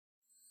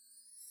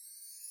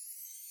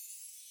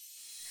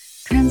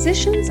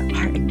Transitions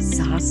are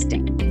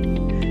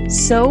exhausting.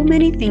 So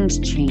many things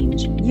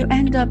change, you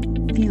end up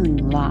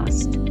feeling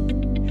lost.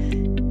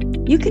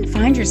 You can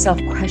find yourself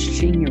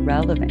questioning your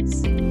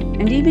relevance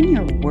and even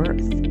your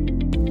worth.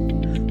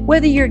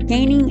 Whether you're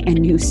gaining a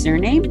new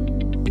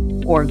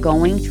surname or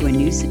going to a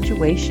new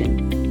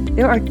situation,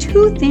 there are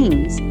two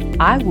things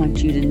I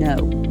want you to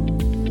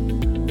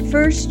know.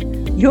 First,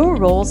 your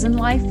roles in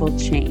life will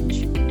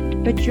change,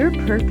 but your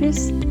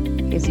purpose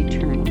is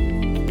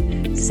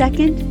eternal.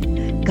 Second,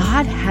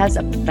 God has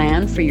a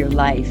plan for your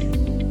life,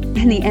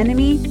 and the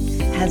enemy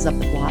has a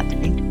plot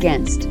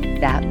against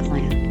that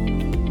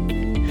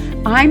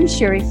plan. I'm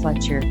Sherry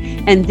Fletcher,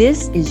 and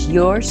this is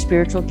Your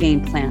Spiritual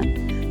Game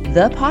Plan,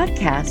 the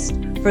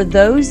podcast for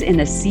those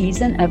in a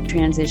season of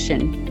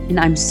transition,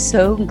 and I'm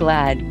so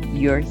glad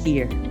you're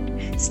here.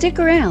 Stick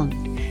around,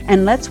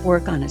 and let's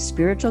work on a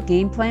spiritual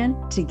game plan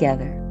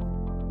together.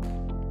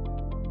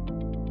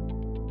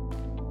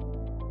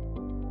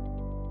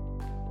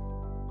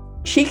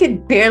 She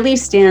could barely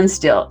stand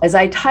still as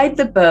I tied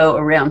the bow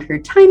around her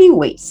tiny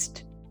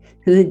waist.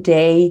 The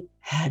day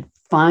had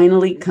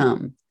finally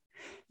come.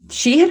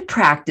 She had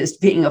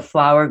practiced being a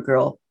flower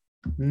girl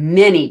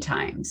many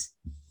times,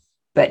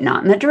 but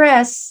not in the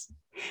dress.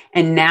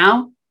 And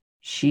now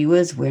she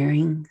was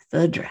wearing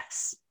the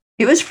dress.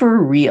 It was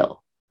for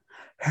real.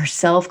 Her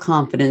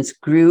self-confidence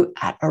grew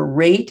at a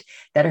rate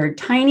that her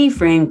tiny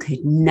frame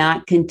could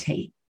not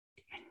contain.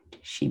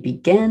 And she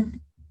began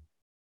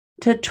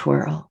to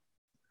twirl.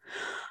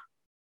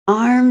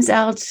 Arms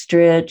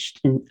outstretched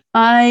and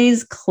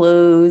eyes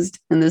closed,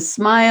 and the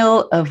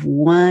smile of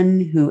one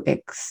who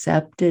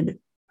accepted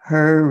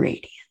her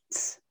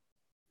radiance.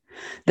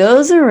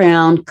 Those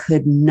around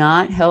could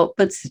not help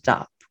but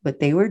stop what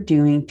they were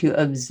doing to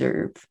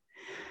observe,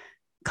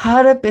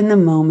 caught up in the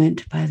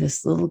moment by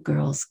this little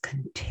girl's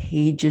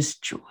contagious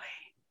joy.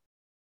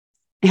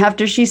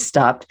 After she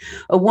stopped,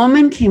 a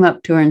woman came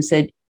up to her and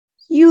said,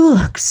 "You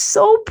look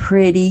so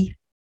pretty."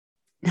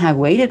 I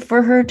waited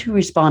for her to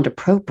respond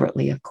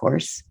appropriately, of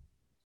course.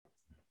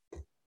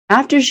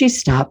 After she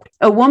stopped,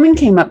 a woman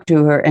came up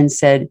to her and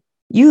said,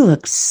 "You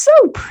look so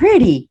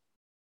pretty."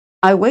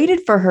 I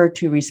waited for her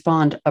to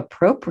respond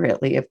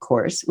appropriately, of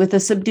course, with a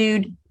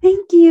subdued,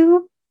 "Thank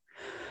you."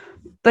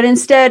 But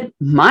instead,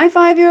 my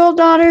 5-year-old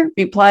daughter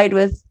replied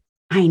with,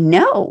 "I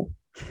know."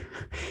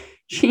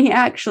 She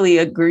actually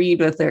agreed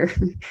with her,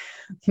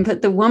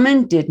 but the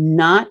woman did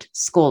not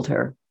scold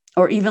her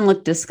or even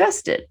look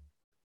disgusted.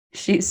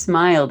 She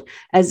smiled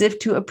as if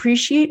to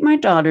appreciate my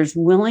daughter's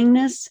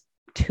willingness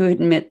to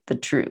admit the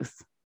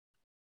truth.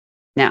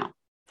 Now,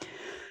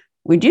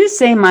 would you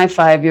say my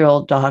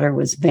 5-year-old daughter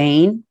was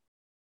vain,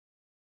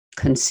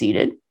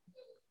 conceited?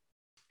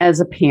 As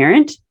a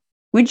parent,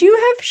 would you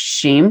have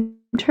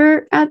shamed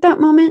her at that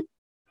moment?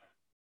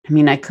 I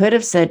mean, I could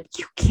have said,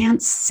 "You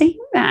can't say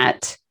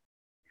that."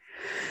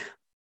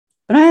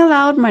 But I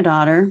allowed my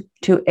daughter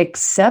to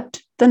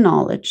accept the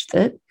knowledge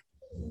that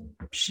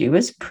she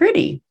was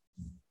pretty.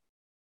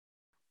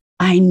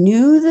 I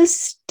knew the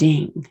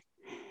sting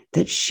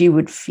that she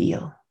would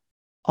feel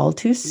all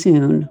too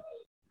soon.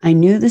 I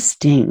knew the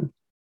sting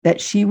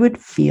that she would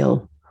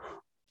feel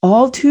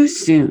all too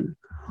soon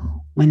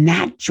when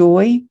that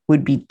joy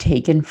would be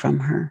taken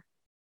from her.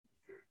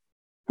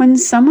 When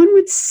someone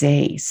would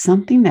say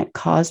something that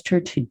caused her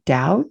to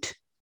doubt,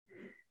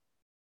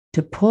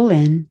 to pull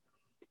in,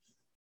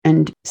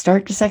 and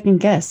start to second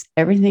guess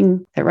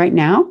everything that right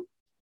now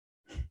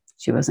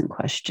she wasn't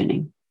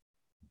questioning.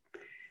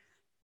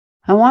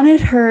 I wanted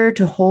her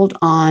to hold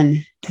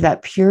on to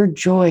that pure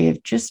joy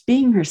of just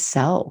being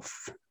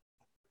herself,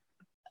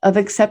 of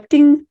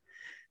accepting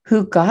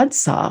who God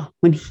saw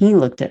when He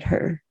looked at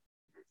her,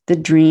 the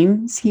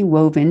dreams He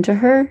wove into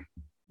her,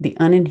 the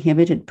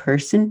uninhibited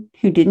person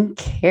who didn't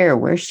care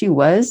where she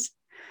was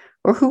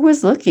or who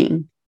was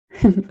looking,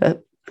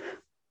 but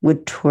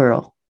would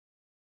twirl.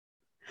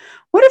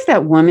 What if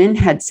that woman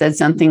had said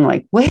something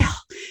like, "Well,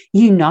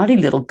 you naughty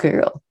little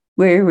girl,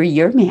 where were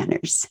your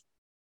manners?"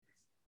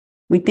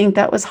 We think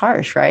that was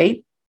harsh,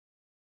 right?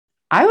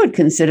 I would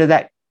consider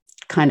that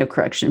kind of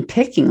correction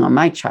picking on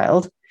my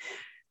child,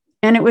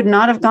 and it would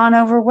not have gone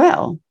over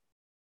well.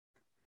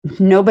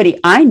 Nobody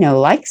I know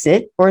likes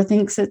it or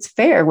thinks it's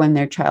fair when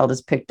their child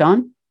is picked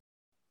on.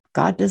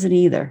 God doesn't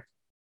either.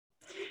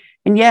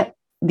 And yet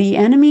the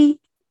enemy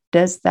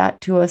does that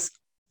to us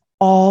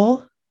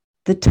all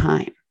the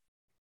time.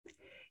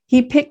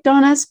 He picked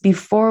on us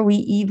before we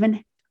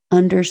even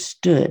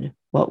understood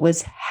what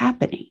was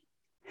happening,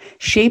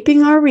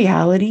 shaping our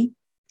reality,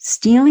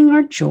 stealing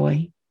our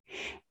joy.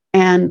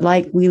 And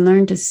like we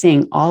learned to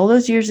sing all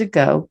those years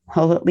ago,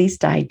 well, at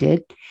least I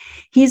did,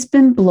 He's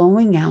been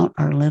blowing out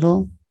our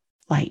little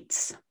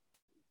lights.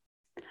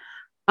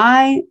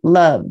 I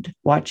loved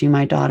watching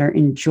my daughter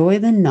enjoy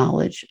the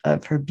knowledge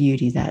of her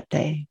beauty that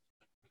day.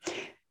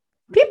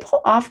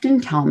 People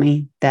often tell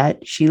me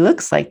that she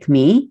looks like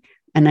me,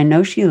 and I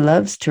know she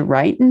loves to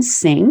write and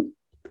sing.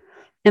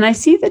 And I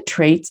see the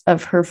traits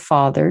of her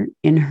father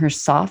in her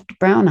soft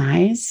brown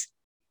eyes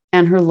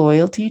and her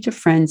loyalty to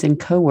friends and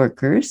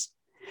coworkers,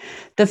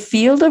 The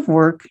field of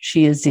work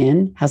she is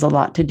in has a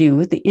lot to do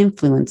with the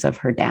influence of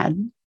her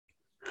dad.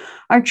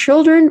 Our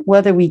children,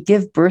 whether we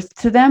give birth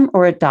to them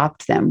or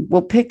adopt them,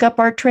 will pick up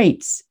our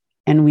traits,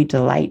 and we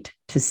delight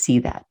to see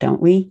that,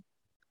 don't we?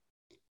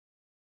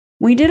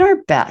 We did our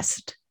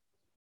best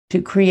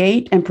to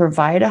create and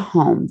provide a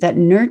home that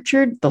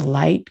nurtured the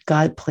light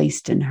God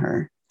placed in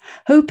her,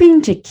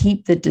 hoping to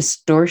keep the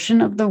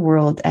distortion of the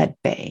world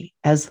at bay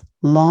as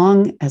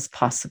long as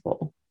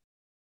possible.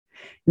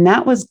 And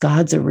that was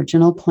God's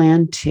original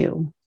plan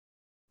too.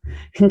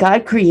 And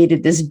God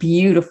created this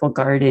beautiful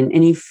garden,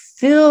 and he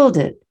filled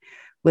it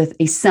with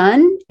a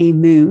sun, a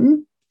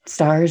moon,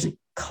 stars,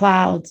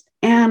 clouds,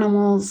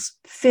 animals,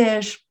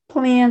 fish,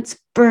 plants,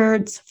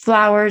 birds,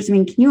 flowers. I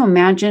mean, can you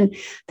imagine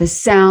the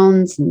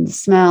sounds and the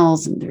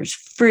smells? And there's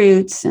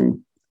fruits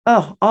and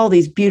all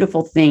these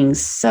beautiful things,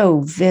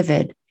 so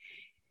vivid.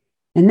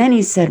 And then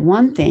he said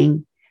one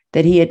thing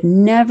that he had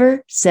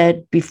never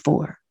said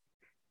before.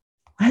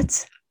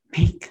 Let's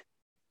make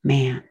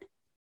man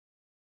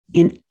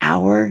in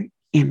our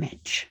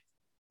image.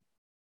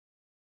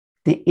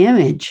 The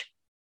image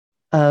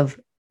of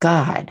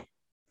God.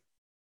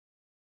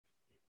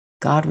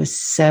 God was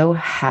so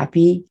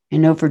happy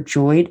and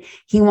overjoyed.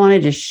 He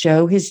wanted to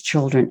show his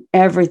children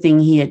everything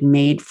he had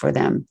made for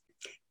them.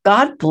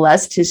 God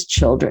blessed his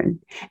children,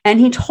 and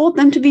he told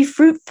them to be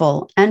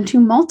fruitful and to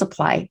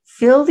multiply,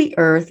 fill the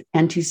earth,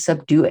 and to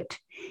subdue it.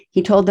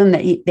 He told them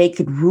that they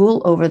could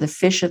rule over the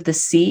fish of the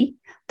sea,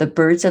 the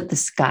birds of the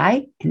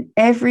sky, and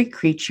every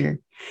creature.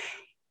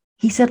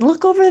 He said,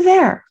 look over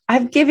there.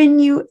 I've given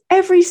you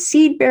every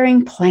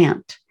seed-bearing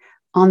plant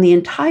on the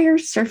entire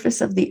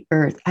surface of the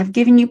earth. I've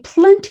given you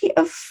plenty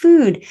of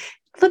food.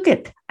 Look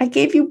I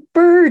gave you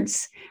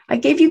birds. I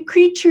gave you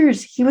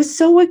creatures. He was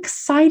so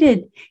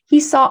excited. He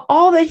saw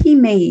all that he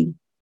made,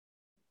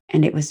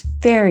 and it was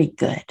very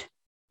good.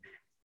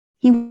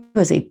 He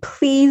was a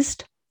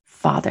pleased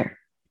father.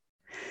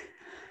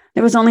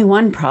 There was only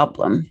one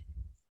problem.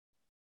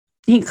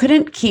 He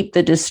couldn't keep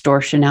the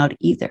distortion out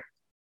either.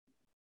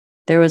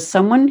 There was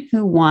someone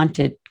who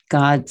wanted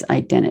God's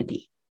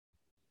identity.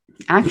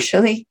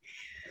 Actually,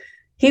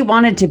 he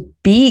wanted to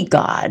be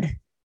God.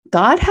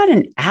 God had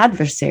an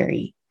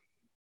adversary.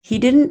 He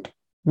didn't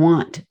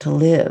want to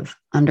live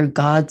under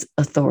God's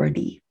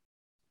authority.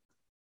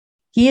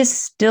 He is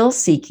still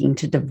seeking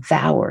to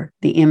devour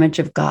the image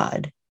of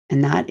God,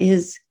 and that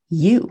is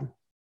you.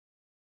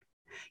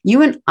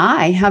 You and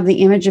I have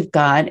the image of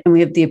God, and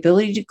we have the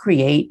ability to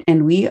create,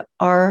 and we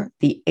are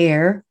the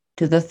heir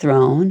to the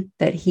throne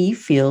that he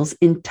feels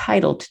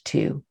entitled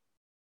to.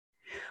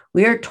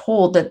 We are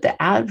told that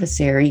the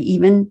adversary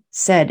even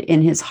said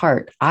in his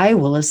heart, I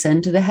will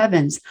ascend to the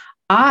heavens.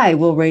 I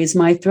will raise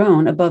my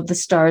throne above the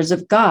stars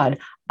of God.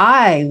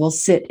 I will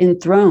sit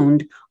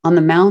enthroned on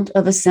the Mount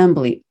of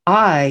Assembly.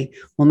 I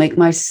will make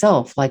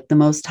myself like the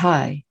Most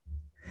High.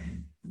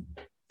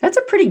 That's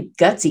a pretty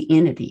gutsy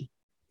entity.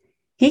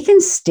 He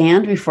can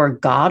stand before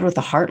God with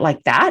a heart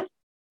like that.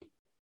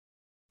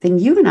 Then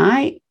you and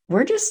I,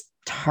 we're just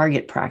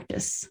target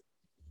practice.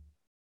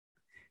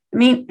 I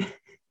mean,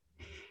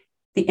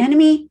 the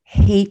enemy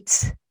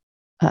hates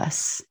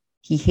us.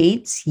 He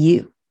hates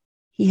you.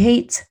 He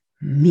hates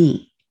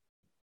me.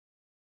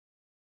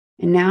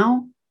 And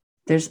now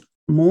there's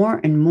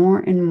more and more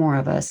and more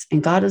of us,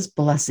 and God is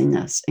blessing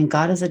us, and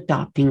God is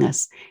adopting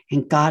us,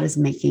 and God is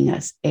making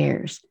us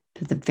heirs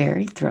to the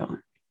very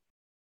throne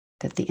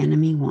that the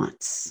enemy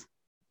wants.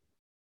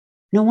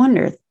 No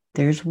wonder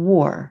there's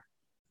war.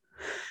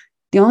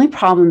 The only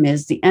problem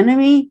is the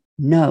enemy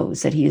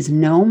knows that he is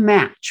no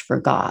match for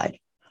God.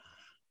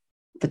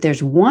 But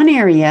there's one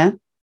area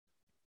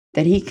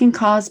that he can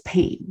cause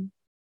pain.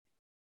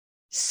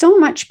 So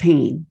much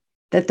pain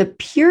that the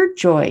pure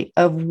joy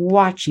of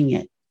watching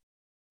it,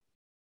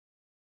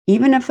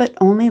 even if it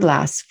only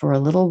lasts for a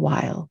little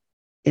while,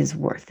 is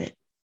worth it.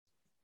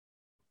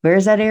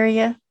 Where's that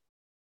area?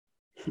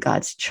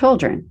 God's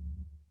children,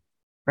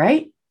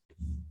 right?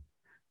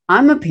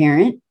 I'm a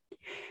parent,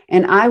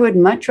 and I would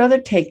much rather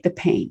take the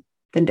pain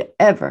than to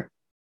ever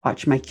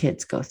watch my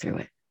kids go through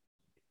it.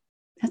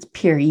 That's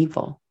pure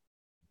evil.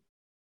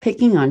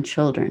 Picking on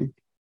children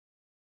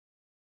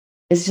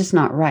is just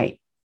not right.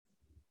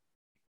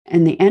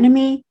 And the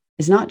enemy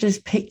is not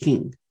just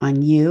picking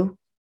on you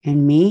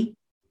and me.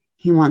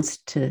 He wants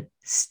to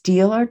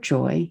steal our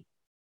joy,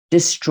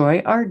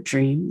 destroy our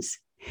dreams,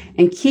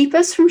 and keep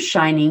us from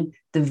shining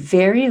the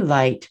very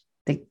light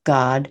that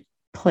God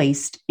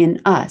placed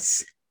in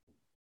us.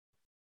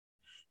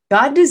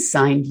 God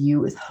designed you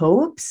with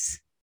hopes,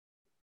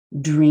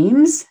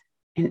 dreams,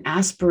 and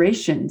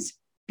aspirations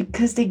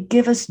because they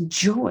give us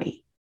joy.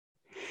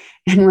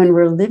 And when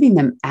we're living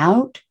them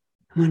out,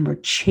 when we're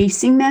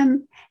chasing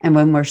them, and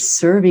when we're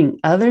serving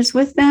others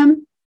with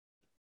them,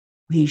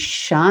 we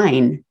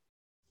shine.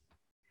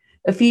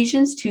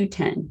 Ephesians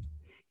 2:10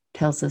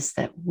 tells us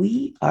that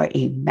we are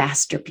a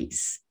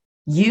masterpiece.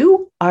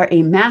 You are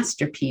a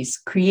masterpiece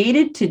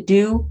created to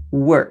do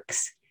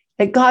works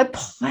that God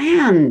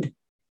planned.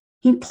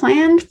 He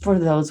planned for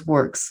those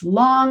works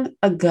long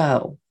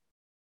ago.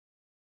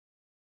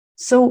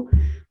 So,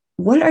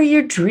 what are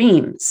your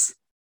dreams?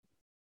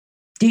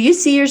 Do you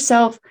see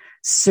yourself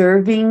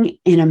serving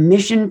in a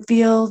mission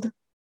field?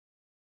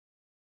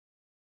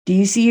 Do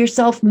you see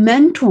yourself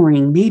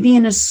mentoring, maybe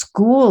in a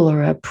school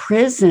or a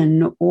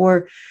prison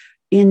or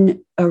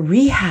in a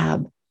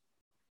rehab?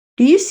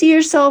 Do you see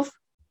yourself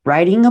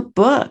writing a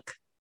book,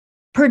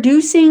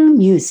 producing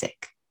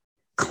music,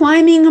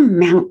 climbing a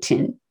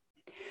mountain,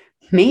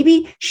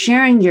 maybe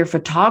sharing your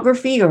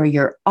photography or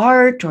your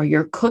art or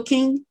your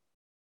cooking?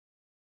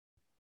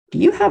 Do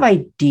you have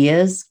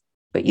ideas,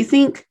 but you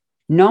think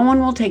no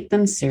one will take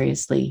them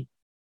seriously?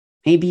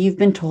 Maybe you've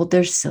been told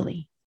they're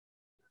silly.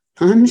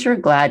 I'm sure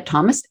glad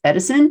Thomas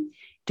Edison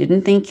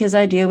didn't think his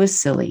idea was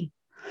silly.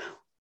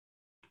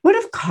 What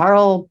if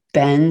Carl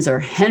Benz or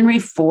Henry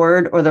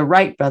Ford or the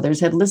Wright brothers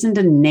had listened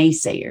to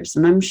naysayers?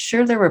 And I'm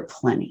sure there were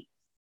plenty.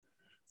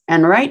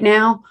 And right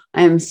now,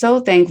 I am so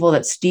thankful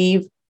that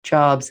Steve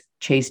Jobs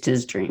chased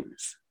his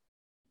dreams.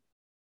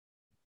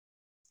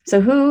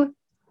 So who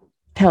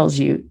tells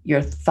you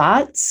your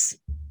thoughts,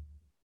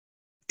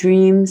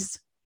 dreams,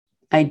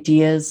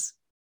 ideas,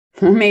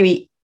 or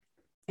maybe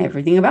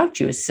everything about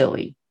you is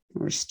silly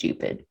or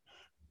stupid,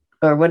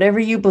 or whatever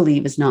you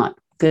believe is not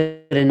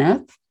good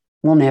enough,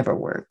 will never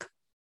work,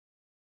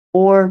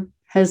 or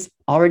has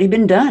already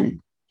been done?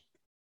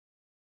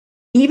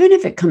 Even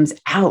if it comes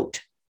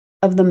out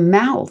of the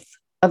mouth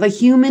of a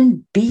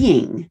human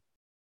being,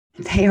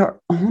 they are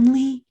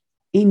only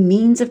a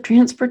means of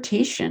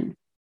transportation.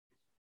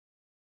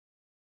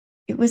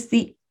 It was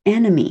the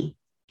enemy,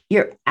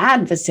 your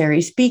adversary,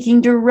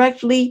 speaking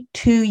directly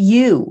to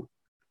you,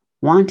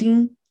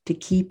 wanting to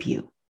keep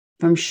you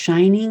from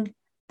shining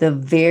the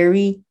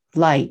very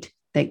light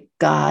that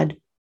God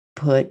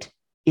put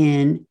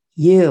in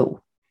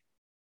you.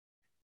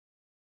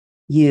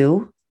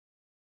 You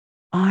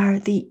are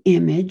the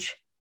image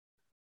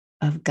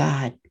of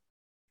God.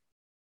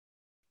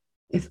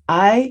 If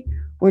I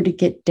were to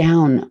get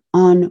down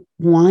on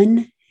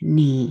one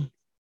knee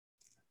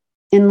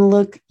and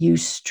look you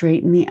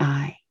straight in the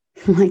eye,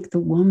 like the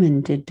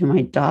woman did to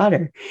my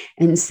daughter,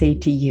 and say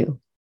to you,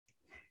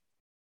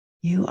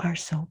 you are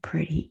so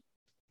pretty.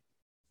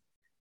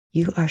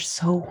 You are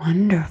so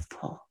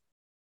wonderful.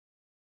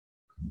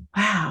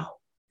 Wow.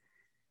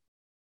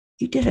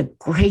 You did a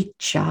great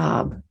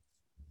job.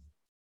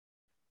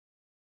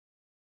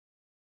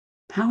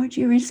 How would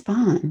you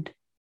respond?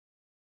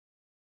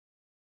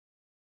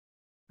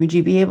 Would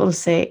you be able to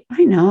say,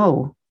 I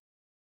know,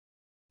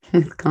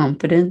 with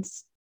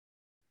confidence?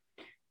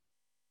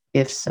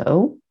 If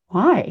so,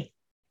 why?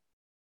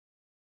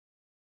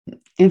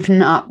 If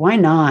not, why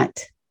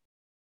not?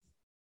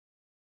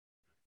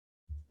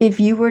 If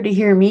you were to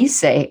hear me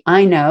say,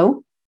 I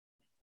know,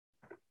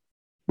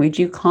 would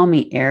you call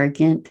me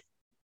arrogant?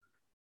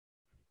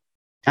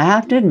 I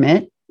have to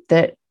admit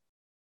that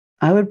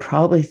I would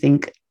probably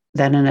think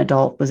that an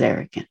adult was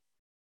arrogant.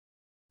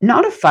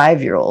 Not a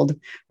 5-year-old.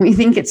 We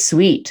think it's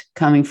sweet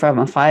coming from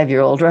a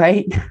 5-year-old,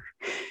 right?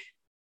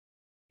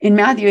 In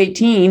Matthew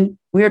 18,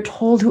 we are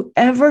told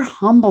whoever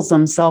humbles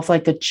himself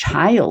like a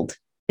child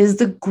is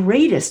the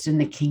greatest in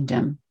the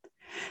kingdom.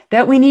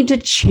 That we need to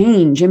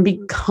change and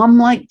become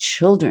like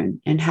children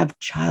and have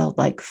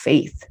childlike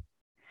faith.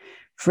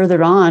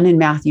 Further on in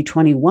Matthew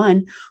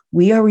 21,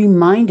 we are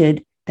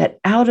reminded that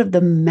out of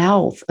the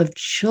mouth of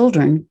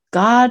children,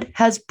 God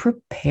has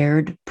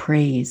prepared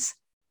praise.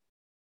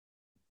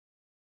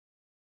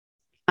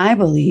 I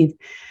believe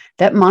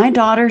that my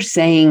daughter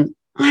saying,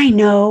 I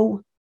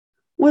know,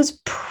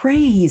 was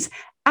praise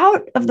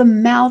out of the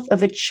mouth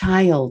of a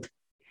child.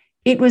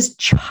 It was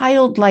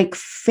childlike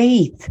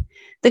faith,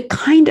 the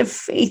kind of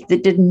faith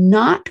that did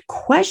not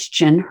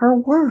question her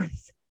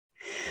worth.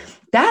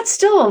 That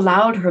still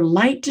allowed her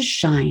light to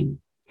shine,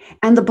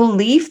 and the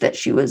belief that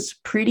she was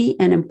pretty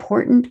and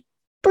important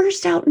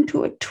burst out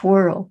into a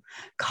twirl,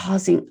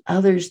 causing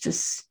others to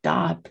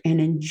stop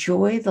and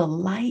enjoy the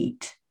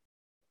light.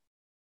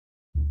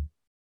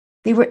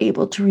 They were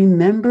able to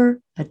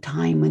remember a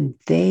time when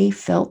they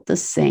felt the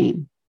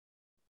same.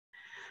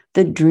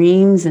 The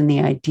dreams and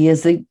the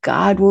ideas that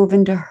God wove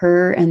into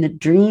her and the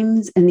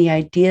dreams and the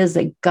ideas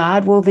that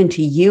God wove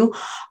into you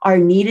are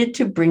needed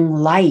to bring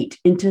light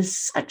into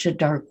such a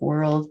dark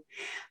world.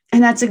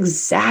 And that's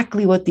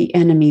exactly what the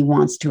enemy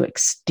wants to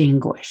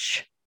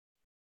extinguish.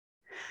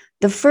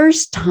 The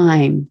first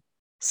time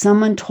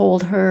someone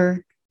told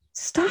her,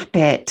 stop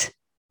it,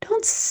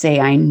 don't say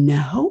I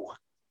know.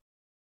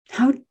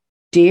 How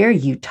dare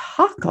you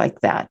talk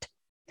like that?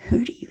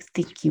 Who do you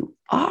think you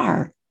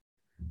are?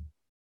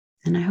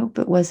 And I hope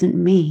it wasn't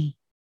me.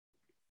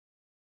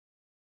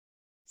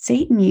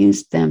 Satan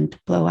used them to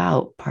blow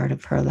out part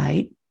of her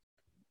light.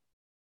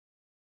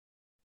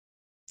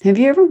 Have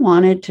you ever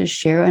wanted to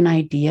share an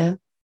idea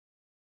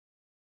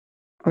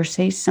or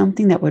say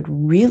something that would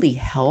really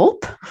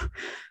help?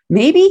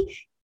 Maybe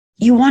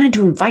you wanted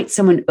to invite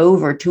someone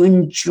over to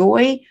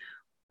enjoy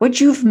what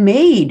you've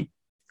made,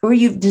 or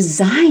you've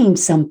designed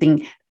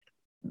something,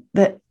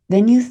 but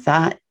then you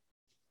thought,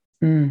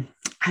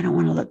 I don't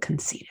want to look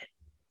conceited.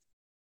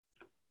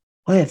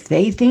 What if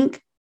they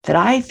think that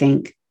I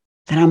think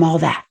that I'm all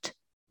that.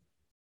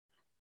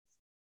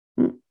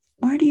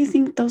 Where do you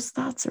think those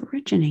thoughts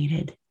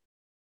originated?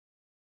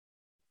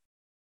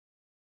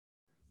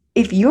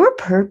 If your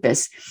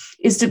purpose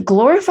is to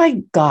glorify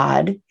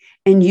God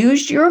and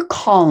use your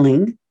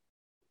calling,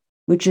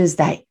 which is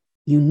that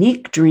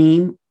unique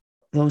dream,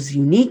 those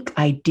unique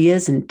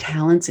ideas and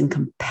talents and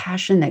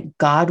compassion that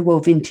God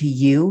wove into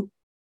you,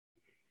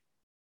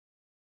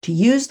 to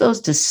use those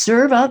to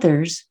serve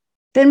others,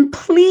 then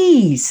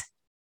please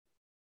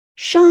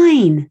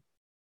shine.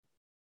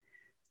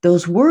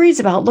 Those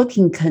worries about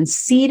looking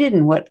conceited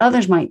and what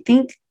others might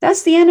think,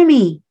 that's the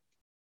enemy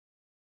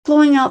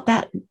blowing out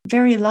that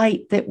very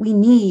light that we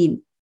need,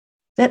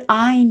 that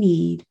I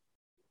need.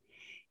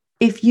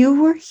 If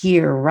you were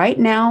here right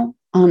now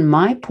on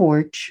my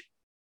porch,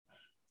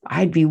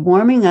 I'd be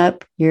warming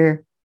up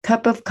your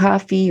cup of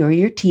coffee or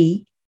your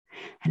tea,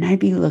 and I'd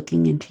be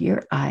looking into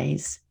your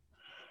eyes.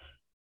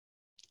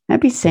 I'd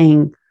be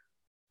saying,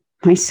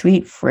 my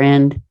sweet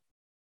friend,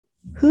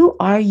 who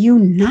are you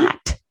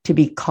not to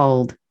be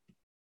called?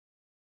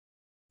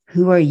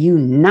 Who are you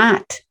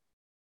not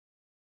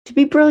to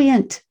be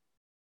brilliant?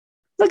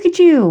 Look at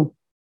you.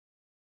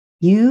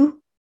 You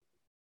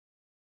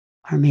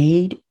are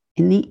made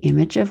in the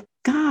image of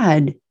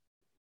God,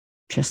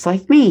 just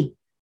like me.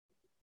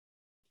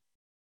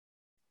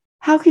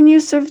 How can you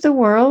serve the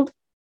world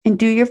and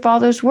do your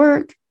Father's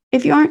work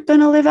if you aren't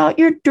going to live out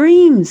your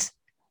dreams,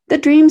 the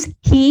dreams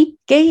He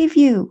gave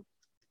you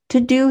to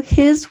do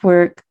His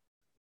work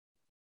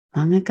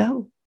long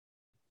ago?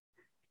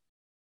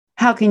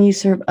 How can you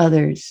serve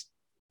others?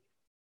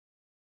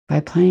 By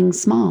playing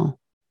small.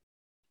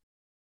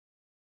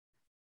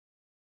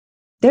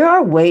 There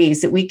are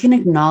ways that we can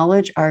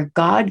acknowledge our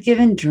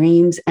God-given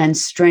dreams and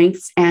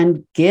strengths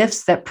and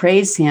gifts that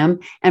praise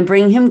Him and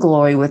bring Him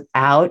glory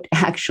without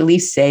actually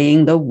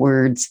saying the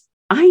words,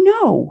 I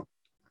know.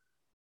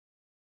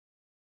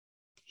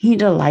 He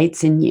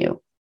delights in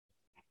you.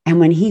 And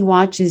when He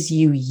watches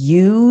you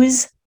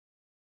use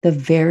the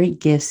very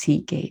gifts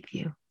He gave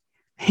you,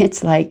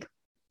 it's like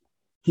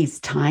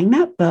He's tying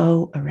that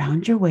bow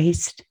around your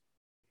waist,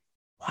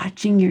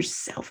 watching your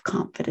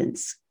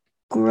self-confidence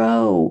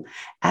grow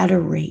at a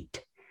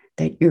rate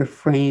that your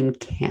frame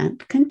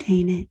can't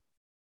contain it.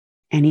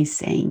 And He's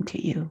saying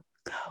to you,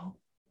 go.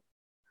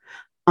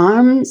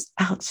 Arms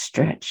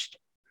outstretched,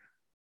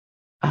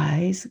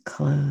 eyes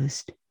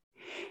closed,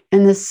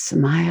 and the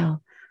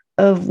smile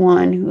of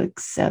one who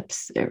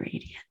accepts their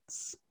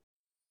radiance.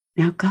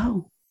 Now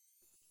go.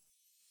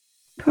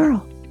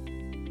 Twirl.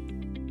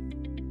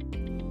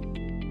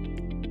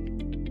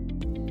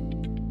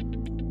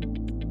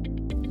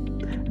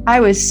 I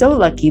was so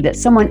lucky that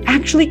someone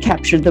actually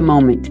captured the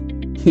moment.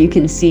 You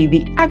can see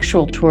the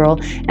actual twirl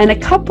and a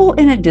couple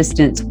in a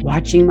distance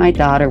watching my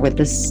daughter with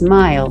a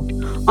smile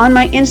on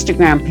my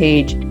Instagram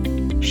page,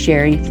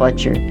 Sherry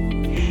Fletcher.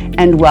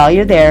 And while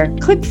you're there,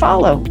 click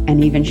follow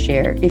and even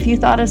share if you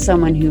thought of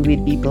someone who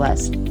would be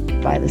blessed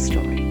by the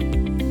story.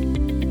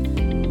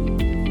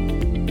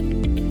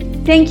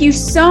 Thank you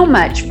so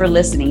much for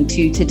listening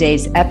to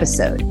today's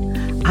episode.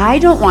 I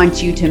don't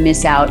want you to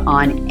miss out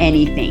on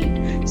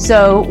anything.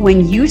 So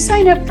when you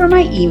sign up for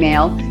my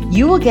email,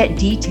 you will get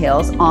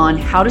details on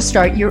how to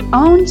start your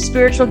own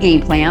spiritual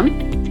game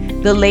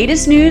plan, the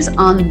latest news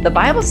on the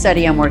Bible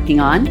study I'm working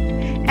on,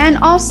 and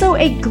also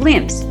a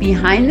glimpse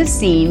behind the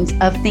scenes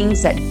of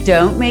things that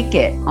don't make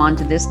it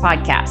onto this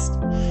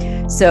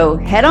podcast. So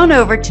head on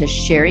over to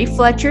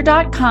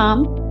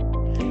sherryfletcher.com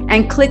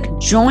and click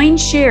Join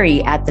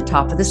Sherry at the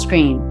top of the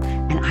screen.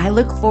 And I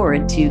look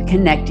forward to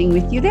connecting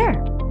with you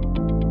there.